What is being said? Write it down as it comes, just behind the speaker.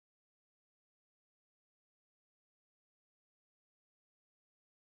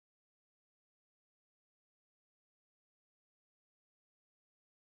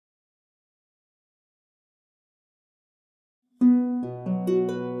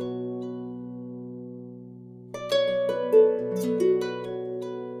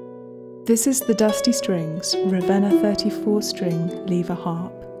This is the Dusty Strings Ravenna 34-string lever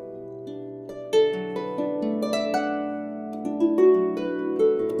harp.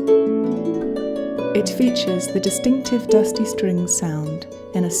 It features the distinctive Dusty Strings sound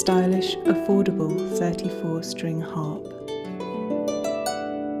in a stylish, affordable 34-string harp.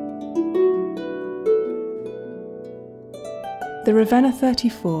 The Ravenna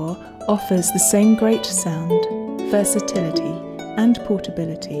 34 offers the same great sound, versatility and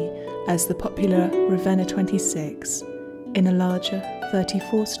portability as the popular Ravenna 26 in a larger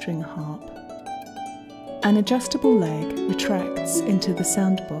 34-string harp. An adjustable leg retracts into the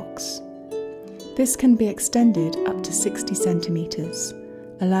soundbox. This can be extended up to 60 centimetres,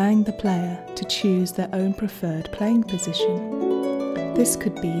 allowing the player to choose their own preferred playing position. This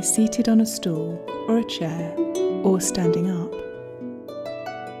could be seated on a stool or a chair, or standing up.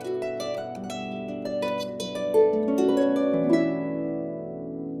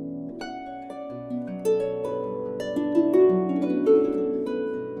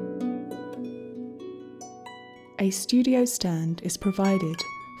 A studio stand is provided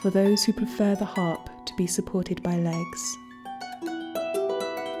for those who prefer the harp to be supported by legs.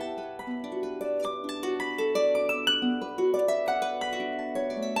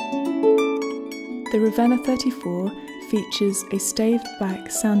 The Ravenna 34 features a stave-back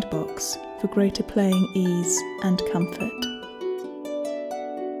soundbox for greater playing ease and comfort.